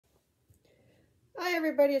Hi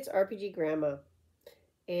everybody, it's RPG Grandma,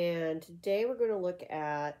 and today we're going to look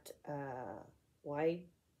at why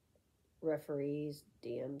referees,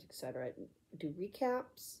 DMs, etc. do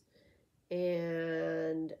recaps,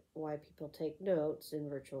 and why people take notes in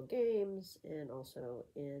virtual games and also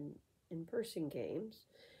in in-person games.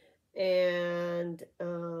 And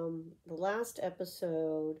the last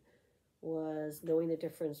episode was knowing the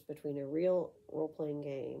difference between a real role-playing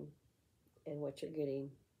game and what you're getting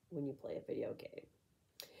when you play a video game.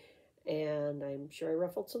 And I'm sure I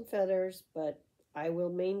ruffled some feathers, but I will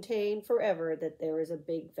maintain forever that there is a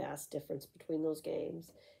big, vast difference between those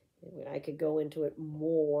games. I could go into it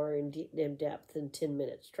more in depth in 10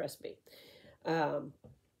 minutes, trust me. And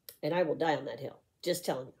I will die on that hill, just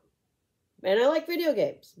telling you. And I like video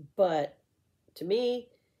games, but to me,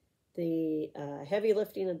 the heavy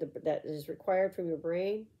lifting that is required from your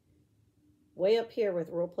brain, way up here with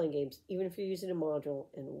role-playing games, even if you're using a module,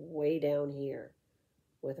 and way down here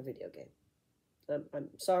with a video game. I'm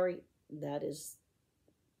sorry, that is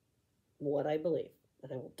what I believe,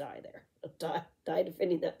 and I will die there. I'll die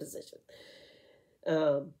defending that position.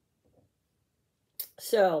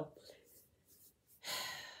 So,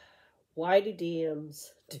 why do DMs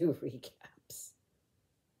do recaps?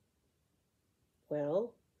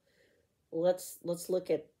 Well, let's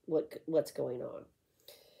look at what's going on.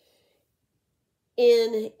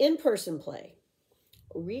 In-person play,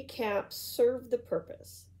 recaps serve the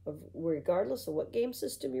purpose of, regardless of what game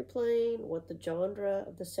system you're playing, what the genre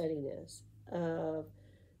of the setting is, of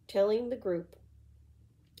telling the group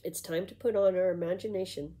it's time to put on our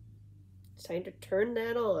imagination. It's time to turn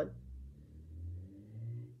that on.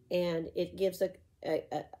 And it gives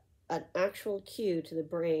an actual cue to the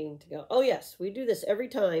brain to go, oh yes, we do this every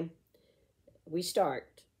time we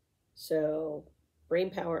start. So brain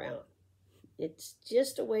power out. It's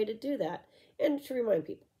just a way to do that and to remind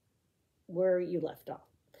people where you left off.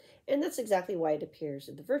 And that's exactly why it appears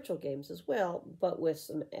in the virtual games as well, but with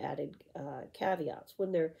some added caveats.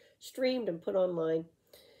 When they're streamed and put online,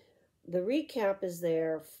 the recap is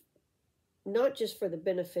there not just for the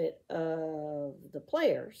benefit of the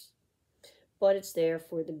players, but it's there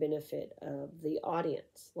for the benefit of the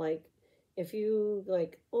audience. Like, if you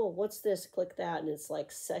like, oh, what's this? Click that, and it's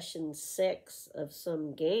like session 6 of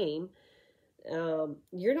some game.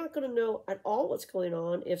 You're not going to know at all what's going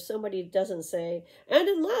on if somebody doesn't say, and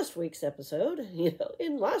in last week's episode,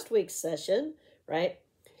 in last week's session, right?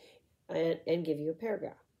 And give you a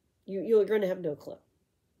paragraph. You're going to have no clue.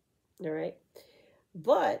 All right.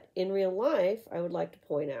 But in real life, I would like to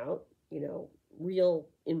point out, real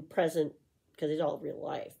in present, because it's all real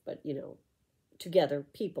life, but, together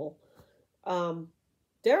people,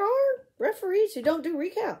 there are referees who don't do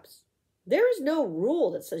recaps. There is no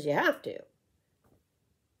rule that says you have to.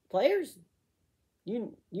 Players,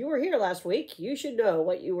 you were here last week. You should know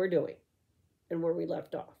what you were doing and where we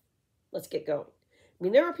left off. Let's get going. I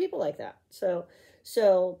mean, there are people like that. So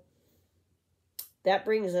that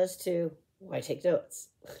brings us to why take notes.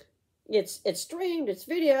 It's streamed, it's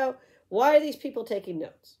video. Why are these people taking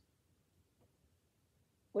notes?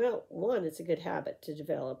 Well, one, it's a good habit to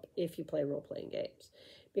develop if you play role-playing games.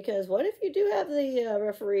 Because what if you do have the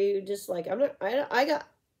referee who just like,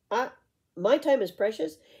 my time is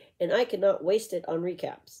precious, and I cannot waste it on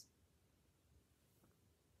recaps.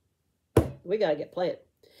 We got to get playing.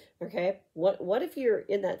 Okay? What if you're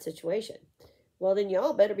in that situation? Well, then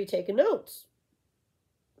y'all better be taking notes.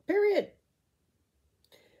 Period.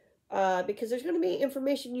 Because there's going to be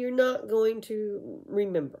information you're not going to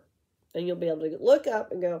remember. And you'll be able to look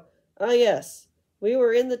up and go, oh yes, we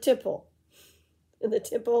were in the temple. And the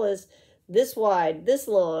temple is this wide, this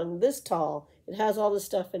long, this tall. It has all this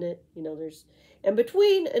stuff in it. And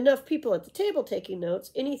between enough people at the table taking notes,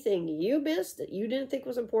 anything you missed that you didn't think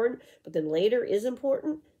was important, but then later is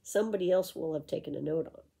important, somebody else will have taken a note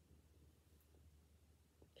on.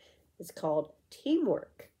 It's called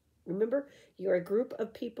teamwork. Remember, you're a group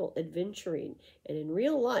of people adventuring. And in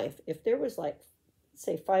real life, if there was like,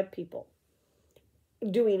 say, 5 people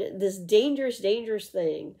doing this dangerous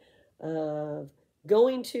thing of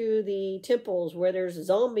going to the temples where there's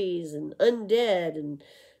zombies and undead and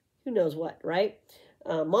who knows what, right?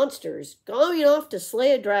 Monsters, going off to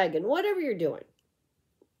slay a dragon, whatever you're doing.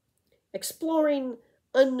 Exploring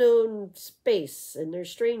unknown space, and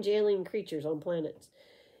there's strange alien creatures on planets.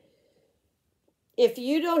 If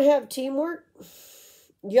you don't have teamwork,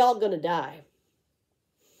 y'all gonna die.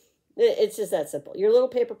 It's just that simple. Your little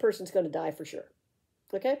paper person's gonna die for sure.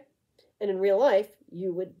 Okay? And in real life,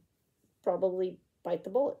 you would probably bite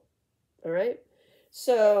the bullet. All right?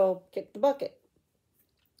 So, kick the bucket.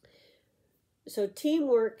 So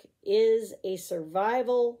teamwork is a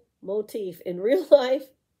survival motif in real life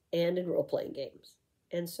and in role-playing games.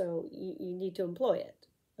 And so you need to employ it.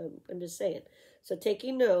 I'm just saying. So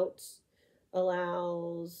taking notes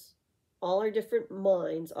allows all our different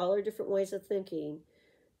minds, all our different ways of thinking.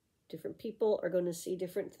 Different people are going to see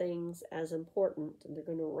different things as important, and they're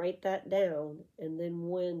going to write that down. And then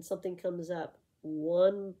when something comes up,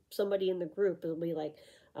 somebody in the group will be like,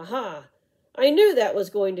 aha, I knew that was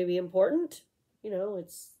going to be important.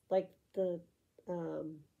 It's like the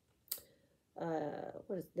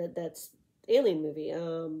what is that? That's alien movie.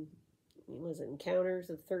 Was it Encounters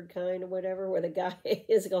of the Third Kind or whatever, where the guy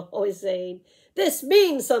is always saying, "This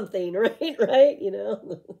means something," right? Right?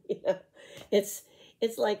 Yeah. It's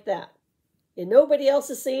like that, and nobody else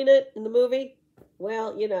is seeing it in the movie.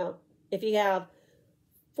 Well, if you have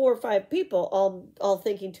 4 or 5 people all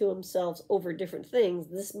thinking to themselves over different things,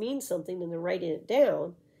 this means something, and they're writing it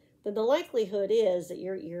down, then the likelihood is that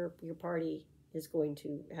your party is going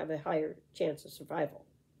to have a higher chance of survival.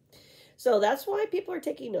 So that's why people are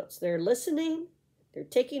taking notes. They're listening, they're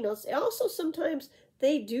taking notes. Also, sometimes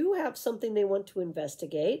they do have something they want to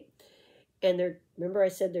investigate. And remember I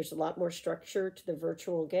said there's a lot more structure to the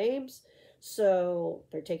virtual games. So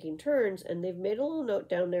they're taking turns, and they've made a little note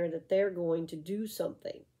down there that they're going to do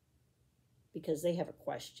something because they have a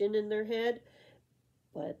question in their head,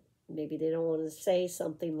 but maybe they don't want to say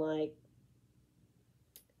something like,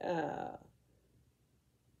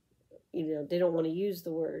 they don't want to use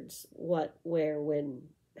the words what, where, when,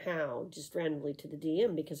 how, just randomly to the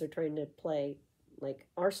DM, because they're trying to play like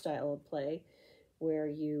our style of play where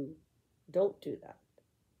you don't do that.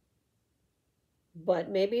 But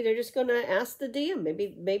maybe they're just going to ask the DM.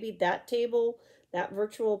 Maybe that table, that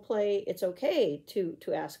virtual play, it's okay to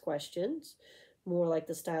ask questions, more like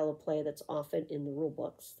the style of play that's often in the rule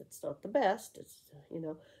books. That's not the best. It's,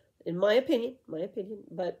 in my opinion,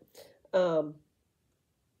 but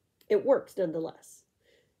it works nonetheless.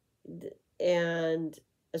 And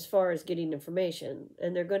as far as getting information,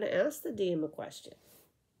 and they're going to ask the DM a question,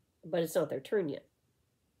 but it's not their turn yet.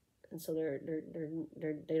 And so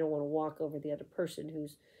they don't want to walk over the other person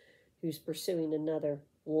who's pursuing another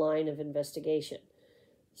line of investigation.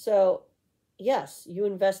 So, yes, you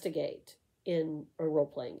investigate in a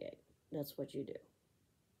role-playing game. That's what you do.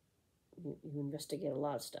 You investigate a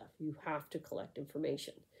lot of stuff. You have to collect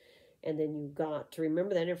information. And then you've got to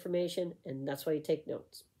remember that information, and that's why you take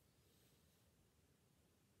notes.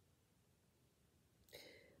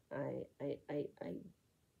 I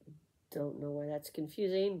don't know why that's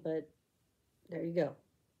confusing, but there you go.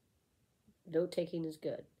 Note taking is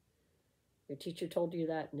good. Your teacher told you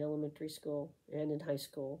that in elementary school and in high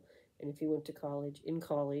school, and if you went to college,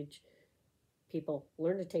 people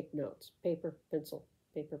learn to take notes. Paper, pencil,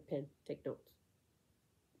 paper, pen, take notes.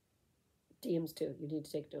 DMs too, you need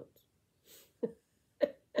to take notes.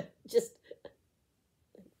 Just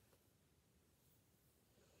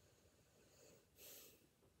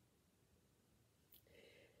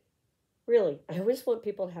really, I just want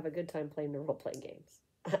people to have a good time playing their role-playing games.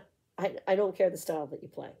 I don't care the style that you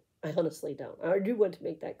play. I honestly don't. I do want to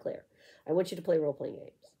make that clear. I want you to play role-playing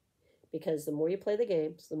games, because the more you play the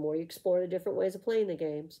games, the more you explore the different ways of playing the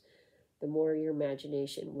games, the more your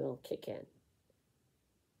imagination will kick in.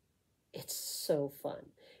 It's so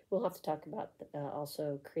fun. We'll have to talk about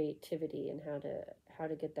also creativity and how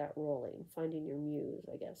to get that rolling, finding your muse,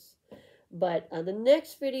 I guess. But the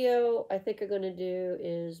next video I think I'm going to do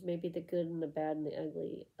is maybe the good and the bad and the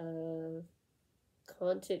ugly of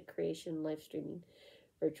content creation, live streaming,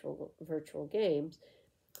 virtual games.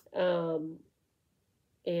 And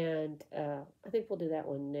I think we'll do that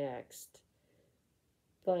one next.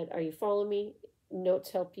 But are you following me?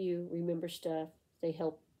 Notes help you remember stuff. They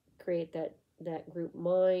help create that group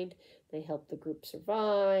mind. They help the group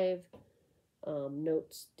survive.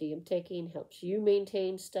 Notes, DM taking helps you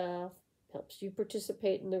maintain stuff, helps you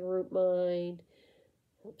participate in the group mind,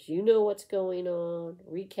 helps you know what's going on.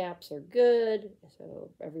 Recaps are good,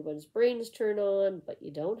 so everyone's brains turn on, but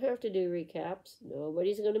you don't have to do recaps.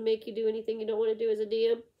 Nobody's going to make you do anything you don't want to do as a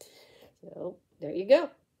DM. So there you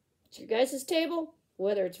go. It's your guys' table,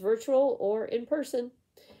 whether it's virtual or in person.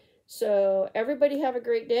 So everybody have a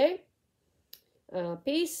great day.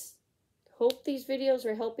 Peace. Hope these videos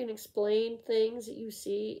are helping explain things that you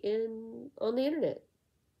see on the internet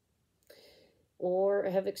or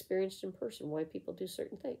have experienced in person, why people do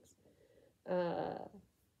certain things.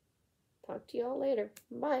 Talk to y'all later.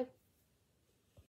 Bye.